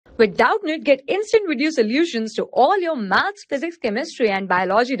With Doubtnut, get instant video solutions to all your maths, physics, chemistry, and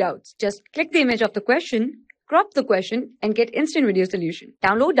biology doubts. Just click the image of the question, crop the question, and get instant video solution.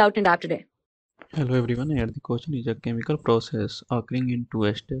 Download Doubtnut app today. Hello everyone, here the question is a chemical process occurring in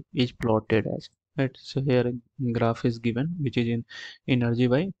two steps is plotted as. Right, so here a graph is given which is in energy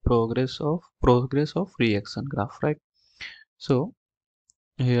by progress of reaction graph, right? So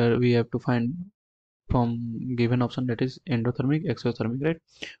here we have to find from given option, that is endothermic, exothermic, right?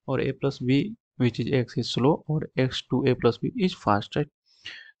 Or a plus b, which is x is slow, or x to a plus b is fast, right?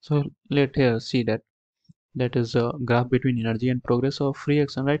 So let here see that is a graph between energy and progress of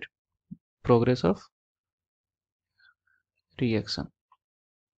reaction, right? Progress of reaction.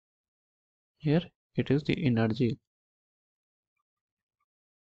 Here it is the energy,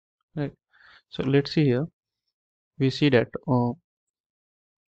 right? So let's see here. We see that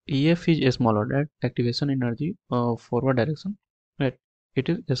EF is smaller, that activation energy forward direction, right? It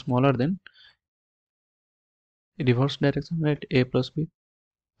is smaller than reverse direction, right? A plus B.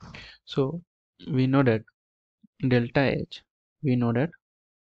 So we know that delta H. We know that.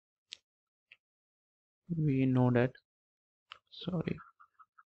 Sorry.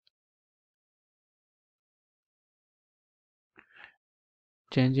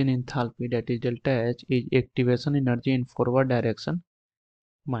 Change in enthalpy, that is delta H, is activation energy in forward direction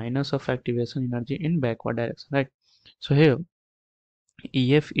minus of activation energy in backward direction, right? So here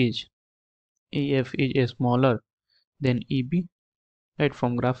EF is smaller than EB, right?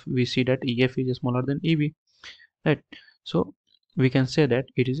 From graph we see that EF is smaller than EB, right? So we can say that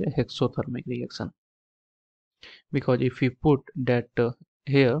it is a exothermic reaction, because if we put that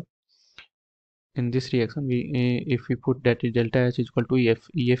here in this reaction, we if we put that is delta H is equal to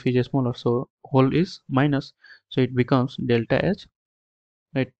EF is smaller, so whole is minus, so it becomes delta H,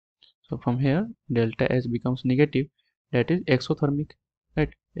 right? So from here delta H becomes negative, that is exothermic, right?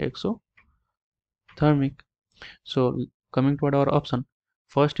 Exothermic. So coming toward our option,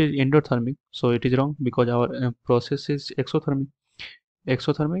 first is endothermic, so it is wrong because our process is exothermic,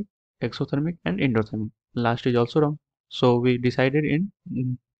 exothermic, and endothermic. Last is also wrong, so we decided in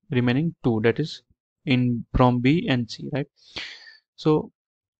remaining two, that is in from B and C, right? So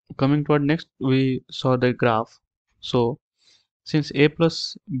coming toward next, we saw the graph. So since A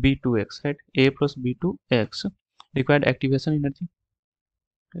plus B to X, right? A plus B to X required activation energy,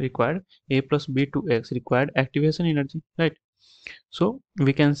 required A plus B to X required activation energy, right? So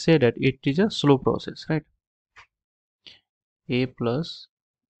we can say that it is a slow process, right? A plus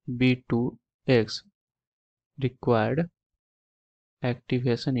B to X required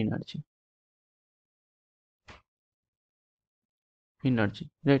activation energy,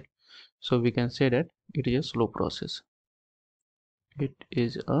 right? So we can say that it is a slow process. It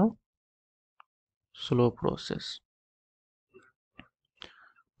is a slow process.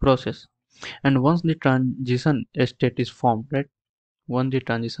 And once the transition state is formed, right? Once the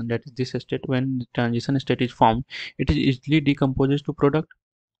transition, that is this state, when the transition state is formed, it is easily decomposes to product,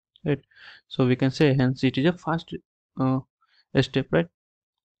 right? So we can say hence it is a fast step, right?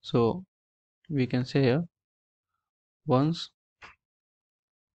 So we can say here once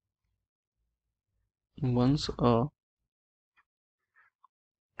a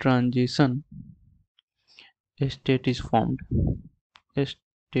transition state is formed, it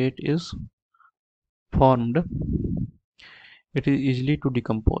is easily to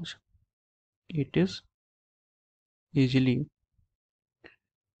decompose. It is easily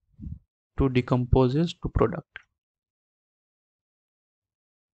to decomposes to product.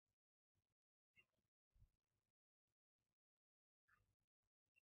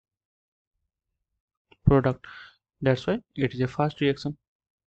 That's why it is a fast reaction.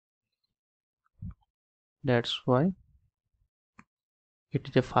 That's why it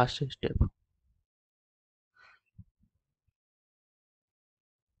is a fast step.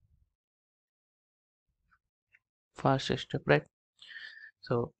 Fast step, right?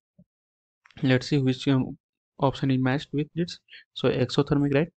 So let's see which option is matched with this. So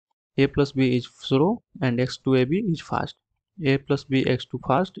exothermic, right? A plus B is slow and X to AB is fast. A plus B X to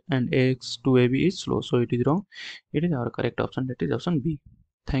fast and X to AB is slow. So it is wrong. It is our correct option. That is option B.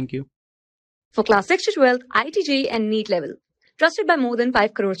 Thank you. For class 6 to 12, IIT JEE and NEET level. Trusted by more than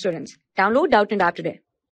 5 crore students. Download Doubtnut app today.